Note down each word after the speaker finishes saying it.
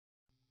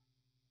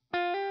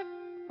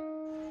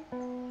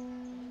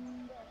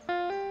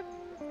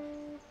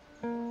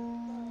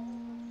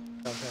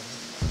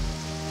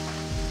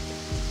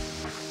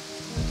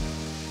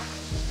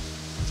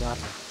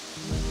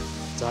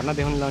झर्ना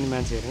देखाउन लाउने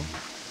मान्छेहरू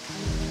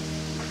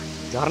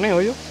झर्नै हो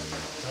यो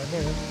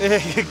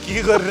के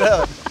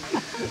गरेर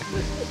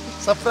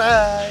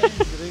सरप्राइज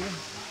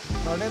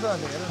झर्ने त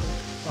अनि हेर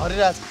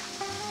झरिरहेछ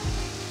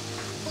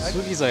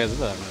सुकिसकेको छ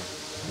झर्ना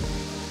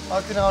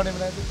अस्ति नआउने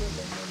बेला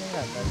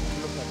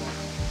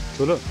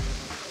ठुलो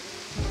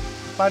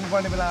पानी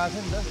पर्ने बेला आएको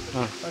थियो नि त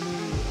अनि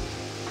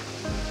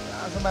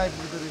आसम्म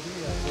आइपुग्दो रहेछ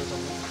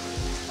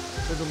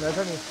त्यो ढुङ्गा छ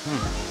नि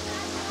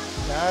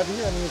जहाँ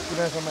थियो अनि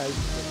कुनासम्म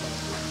आइपुग्यो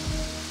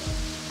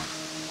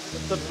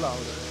यस्तो ठुलो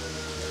आउँछ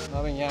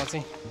अब यहाँ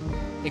चाहिँ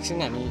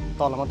एकछिन हामी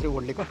तल मात्रै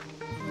ओर्लेको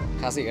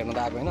खासै हेर्न त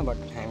आएको होइन बट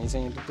हामी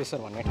चाहिँ दुप्टेश्वर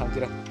भन्ने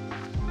ठाउँतिर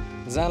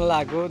जान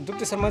लागेको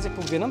दुप्टेश्वरमा चाहिँ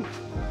पुग्दैनौँ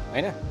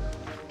होइन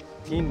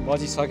 3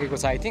 बजिसकेको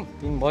छ आई थिङ्क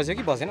 3 बज्यो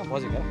कि बजेन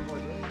बज्यो क्या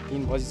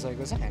 3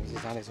 बजिसकेको छ हामी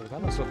चाहिँ जाँदैछौँ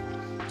उकालो सो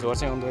झोर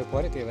चाहिँ अन द वे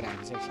पऱ्यो त्यही भएर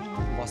हामी चाहिँ एकछिन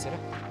बसेर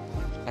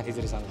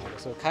माथितिर जान लागेको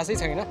सो खासै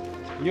छैन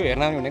यो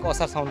हेर्न आउने भनेको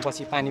असार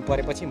साउनपछि पानी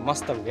परेपछि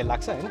मस्त भुगे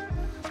लाग्छ होइन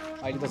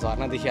अहिले त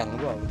झर्ना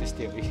देखिहाल्नुभयो अब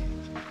त्यस्तै हो कि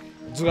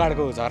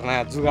जुगाडको झर्ना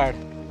जुगाड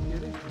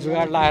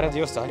लाएर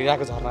जो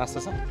झरिरहेको झर्ना जस्तो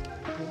छ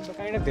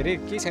काइन्ड अफ धेरै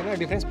केही छैन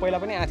डिफ्रेन्स पहिला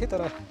पनि आएको थियो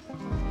तर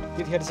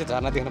त्यतिखेर चाहिँ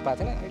झर्ना देख्न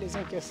पाएको थिएन अहिले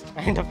चाहिँ के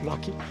काइन्ड अफ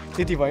लकी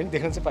त्यति भयो नि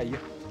देख्न चाहिँ पाइयो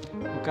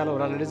उकालो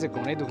ओह्रालोले चाहिँ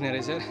घुँडै दुख्ने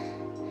रहेछ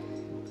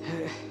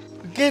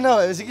केही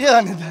नभएपछि के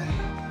गर्ने त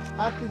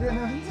आत्ति दिएन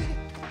भने चाहिँ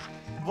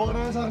बोक्न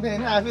सक्ने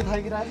होइन आफै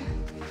थाकिरहेको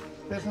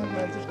त्यसमा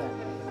मान्छे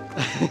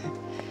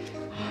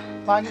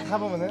पानी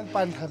थाप्यो भने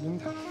पानी थाप्नु नि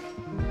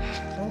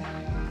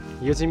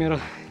यो चाहिँ मेरो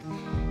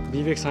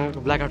विवेकसँगको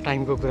ब्ल्याकआउट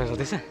टाइमको कुरा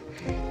गर्दैछ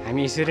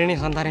हामी यसरी नै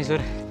सन्तानेश्वर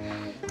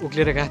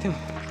उक्लेर गएको थियौँ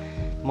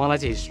मलाई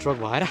चाहिँ स्ट्रोक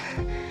भएर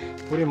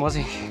पुरै म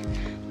चाहिँ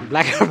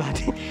ब्ल्याकआउट भएको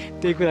थिएँ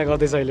त्यही कुरा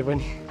गर्दैछ अहिले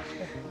पनि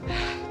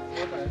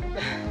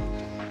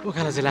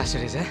उकालो चाहिँ लास्ट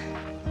रहेछ सो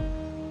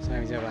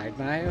हामी चाहिँ अब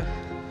हाइटमा आयो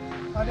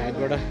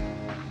हाइटबाट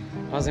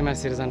अझै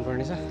माथितिर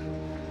जानुपर्ने छ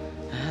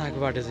आएको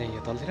बाटो चाहिँ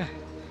यो तलतिर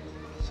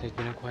so it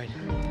been quite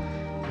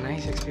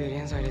nice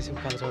experience अहिले चाहिँ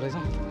उकालो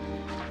चढ्दैछौँ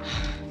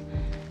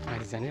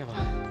माथि जाने अब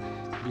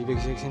विवेक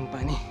चाहिँ एकछिन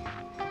पानी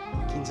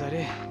किन्छ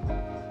अरे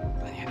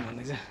पानी खानु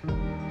भन्दैछ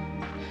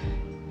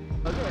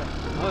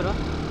हो र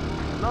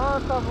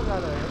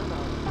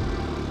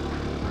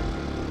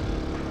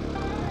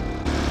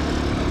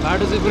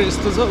बाटो चाहिँ पुरै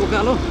यस्तो छ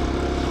उकालो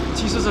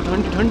चिसो छ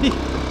ठन्डी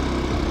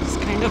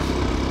काइन्ड अफ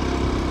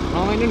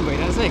रमाइलो पनि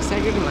भइरहेछ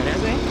एक्साइटेड पनि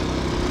भइरहेछ है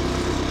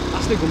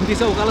अस्ति घुम्ती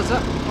छ उकालो छ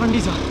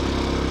ठन्डी छ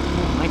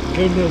माइ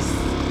गुडनेस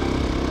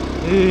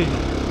ए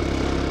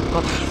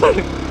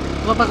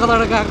कता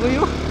गएको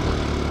यो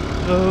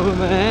Oh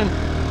man.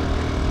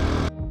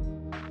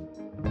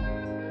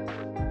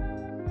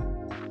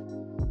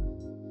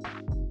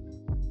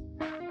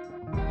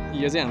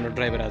 यो चाहिँ हाम्रो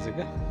ड्राइभर आज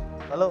क्या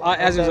hello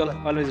as usual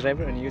always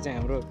driver अनि यो चाहिँ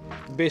हाम्रो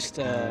बेस्ट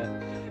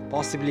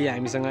पोसिबली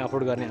हामीसँग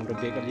अफोर्ड गर्ने हाम्रो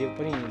भेहिकल यो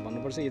पनि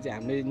भन्नुपर्छ यो चाहिँ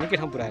हामीले निकै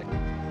ठाउँ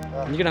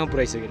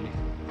पुऱ्याइसक्यो नि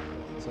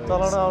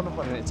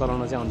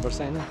चलाउन चाहिँ आउनुपर्छ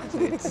होइन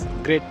इट्स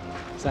ग्रेट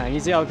सो हामी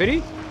चाहिँ अब फेरि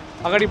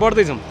अगाडि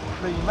बढ्दैछौँ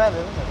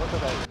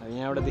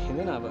यहाँबाट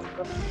देखिँदैन अब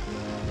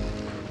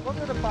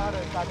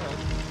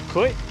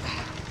खोइ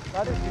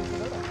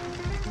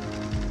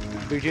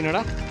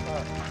 2-3वटा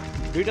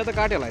दुईवटा त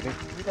काट्यो होला है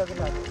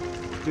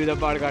दुईवटा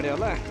पाहाड काट्यो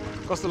होला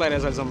कस्तो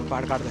लागिरहेछ अहिलेसम्म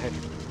पाहाड काट्दाखेरि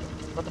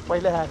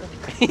पहिला आएको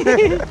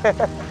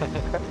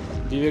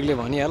विवेकले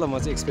भनिहाल्यो म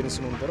चाहिँ एक्सपिरियन्स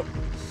सुनाउनु पऱ्यो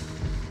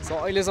सो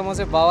अहिलेसम्म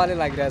चाहिँ बाबाले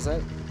लागिरहेछ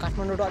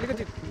काठमाडौँबाट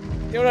अलिकति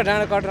एउटा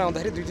डाँडा काटेर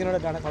आउँदाखेरि 2-3वटा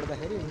डाँडा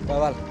काट्दाखेरि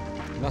बाबाल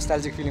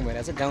नस्टाल्जिक फिलिङ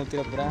भइरहेछ गाउँतिर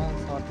पुरा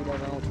सहरतिर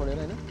गाउँ छोडेर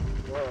होइन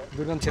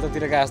दुर्गम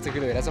क्षेत्रतिर गए जस्तो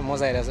फिल भइरहेछ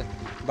मजा आइरहेछ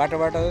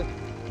बाटो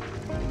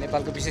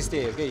नेपालको विशेष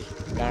त्यही हो कि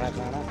डाँडा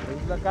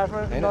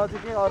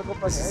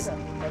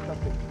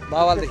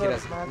बाबाल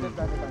देखिरहेछ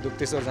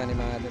दुप्टेश्वर जाने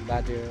महादेव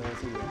बाटो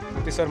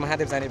दुप्टेश्वर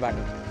महादेव जाने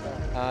बाटो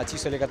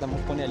चिसोले गर्दा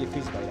मुख पनि अलिक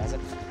फ्रिज भइरहेछ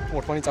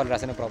ओठ पनि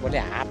चलिरहेको छैन प्रपरली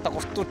हात त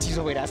कस्तो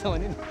चिसो भइरहेछ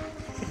भने नि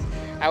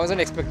I was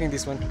not expecting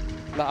this one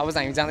ल अब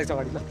चाहिँ हामी जाँदैछौँ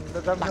अगाडि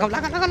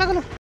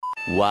ल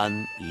 1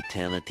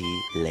 eternity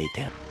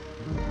later.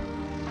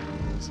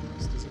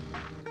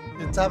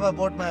 चापा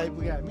बोटमा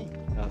आइपुग्यो हामी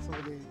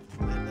सबैले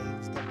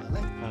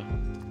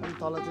अनि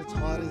तल चाहिँ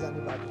छहरै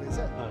जाने बाटो रहेछ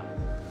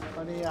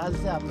अनि आज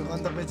चाहिँ हाम्रो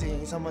गन्तव्य चाहिँ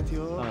यहीँसम्म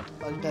थियो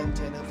अनि टाइम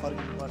छैन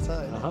फर्किनुपर्छ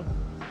होइन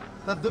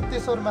तर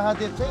दुप्टेश्वर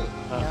महादेव चाहिँ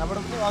यहाँबाट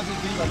पनि अझै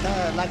 2 घन्टा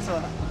लाग्छ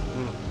होला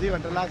 2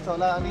 घन्टा लाग्छ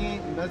होला अनि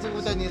चाहिँ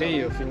उतानिर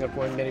फिङ्गर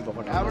पोइन्ट नै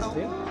भएको यहाँबाट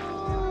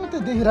त्यो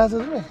देखिरहेको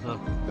छ नि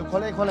त्यो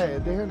खोला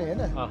देख्यो नि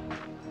होइन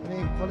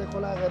अनि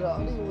खोला गएर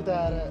अलि उता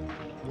आएर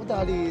उता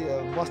अलि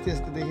बस्ती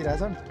जस्तो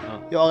देखिरहेछ नि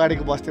यो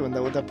अगाडिको बस्तीभन्दा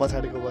उता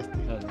पछाडिको बस्ती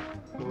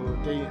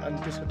त्यही अनि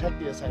त्यसको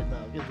ठ्याक्कै यो साइडमा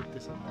हो क्या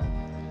दुप्टेश्वर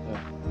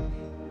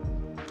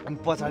अनि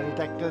पछाडि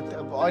ट्याक्कै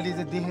अहिले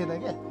चाहिँ देखेन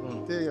क्या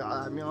त्यही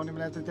हामी आउने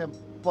बेला चाहिँ त्यहाँ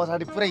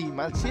पछाडि पुरै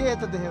हिमाल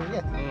सेतो देख्यौँ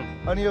क्या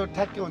अनि यो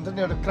ठ्याक्कै हुन्छ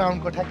नि एउटा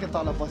ग्राउन्डको ठ्याक्कै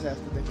तल बसे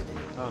जस्तो देखेँ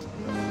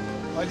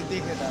अहिले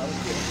देखेँ त अब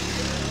के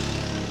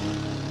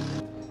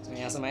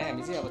यहाँसम्म आयो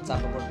हामी चाहिँ अब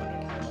चापाकोट भन्ने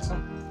ठाउँमा छौँ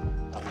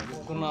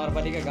कुन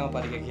नगरपालिका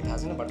गाउँपालिका के थाहा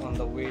छैन but on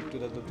the way to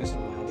the दुप्टेश्वर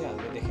Mahadev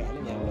हामीले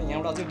देखिहाल्यौँ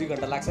यहाँबाट अझै 2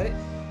 घन्टा लाग्छ अरे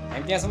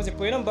हामी त्यहाँसम्म चाहिँ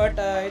पुगेनौँ बट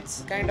इट्स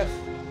काइन्ड अफ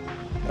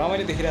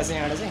रमाइलो देखिरहेको छ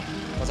यहाँबाट चाहिँ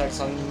पछाडि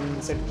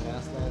सनसेट हुन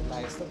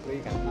लाग्यो जस्तो पुरै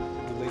घाम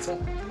डुब्दैछ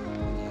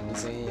अनि हामी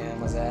चाहिँ यहाँ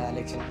मजाले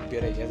एकछिन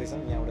उभिएर हेर्दैछौँ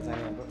यहाँबाट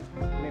जाने हाम्रो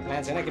कुनै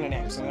प्लान छैन किनभने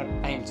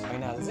हामीसँग टाइम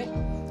छैन आज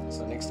चाहिँ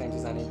सो नेक्स्ट टाइम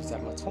चाहिँ जाने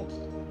विचारमा छौँ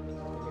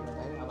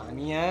अब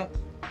हामी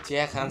यहाँ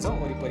चिया खान्छौँ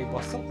वरिपरि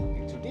बस्छौँ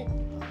एकचोटि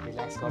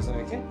रिल्याक्स गर्छौँ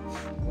एकछिन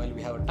well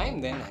we have a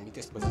time then हामी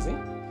त्यसपछि चाहिँ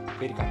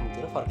फेरि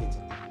काठमाडौँतिर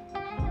फर्किन्छौँ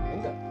होइन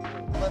त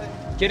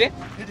के अरे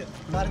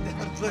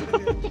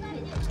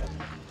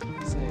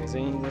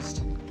चाहिँ जस्ट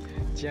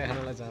चिया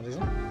खानलाई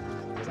जाँदैछौँ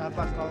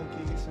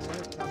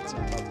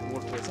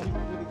बोट रहेछ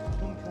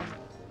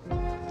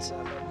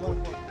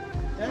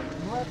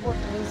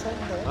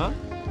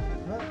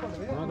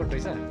नुवाकोट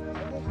रहेछ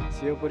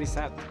सेवपुरी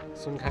साथ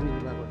सुनखानी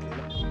नुवाकोट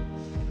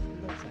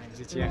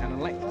चाहिँ चिया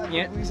खानलाई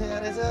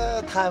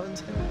यहाँ थाहा हुन्छ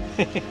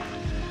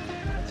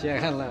चिया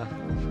खानलाई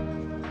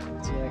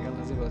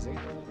चाहिँ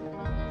बसेको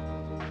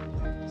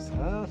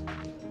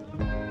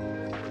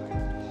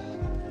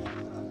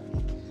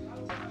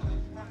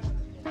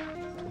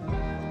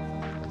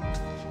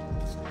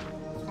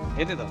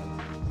यतै त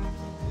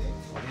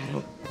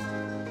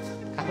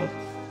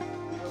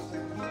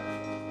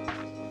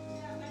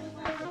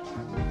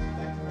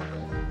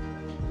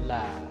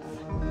ला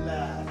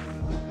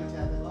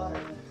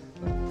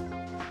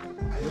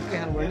दुधकै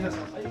खानु पर्यो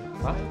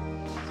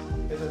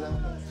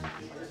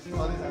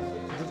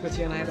दुधको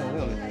चिया नखाएर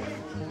हुँदैन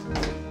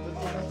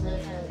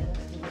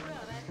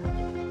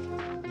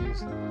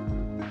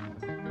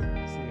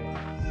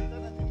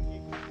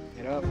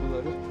हेर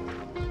फुलहरू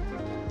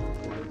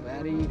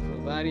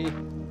फुलबारी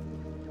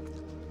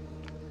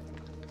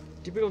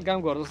टिपिकल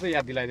गाउँको घर जस्तो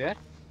याद दिलाइदियो यार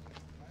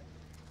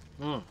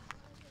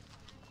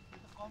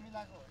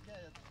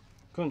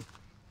कुन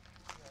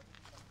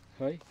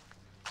है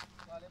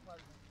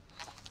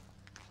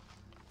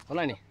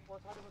होला नि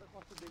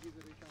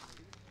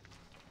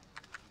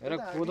हेर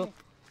कोदो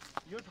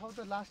यो ठाउँ त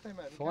लास्ट टाइम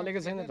फलेको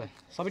छैन त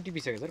सबै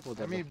टिपिसकेको छ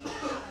कोदो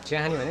चिया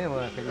खाने भने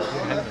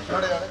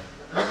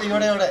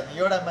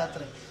एउटा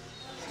मात्रै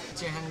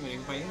चिया खाने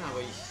भनेको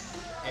पाइएन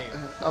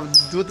अब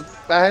दुध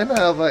पाएन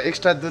अब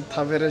एक्स्ट्रा दुध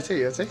थपेर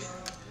चाहिँ यो चाहिँ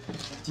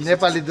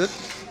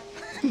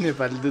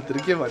नेपाली दुधहरू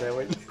के भन्यो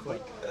मैले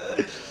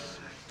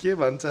के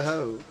भन्छ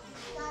हौ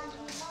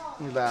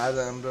ल आज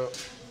हाम्रो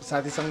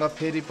साथीसँग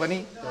फेरि पनि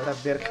एउटा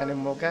बियर खाने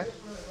मौका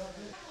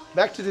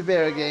back to the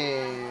beer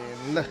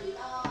again ल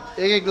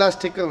एक ग्लास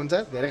ठिक्क हुन्छ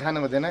धेरै खानु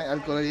हुँदैन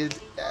एल्कोहल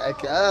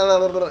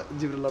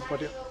जिब्रो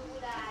लपट्यो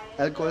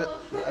एल्कोहल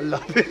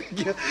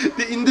लप्यो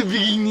इन द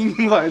बिगिनिङ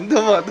भयो नि त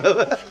म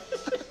त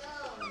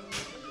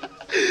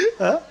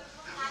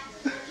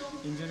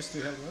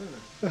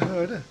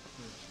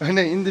होइन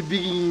इन द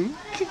बिगिनिङ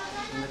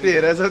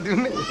हेर छ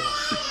तिमीले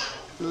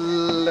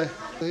ल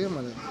त्यो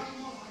मलाई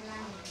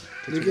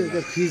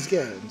फिज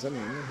क्या हुन्छ नि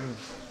होइन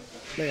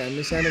लाइक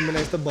हामी सानो बेला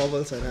यस्तो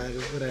बबल्सहरू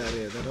आएको कुराहरू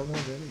हेर्दा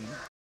रमाउँछ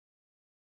नि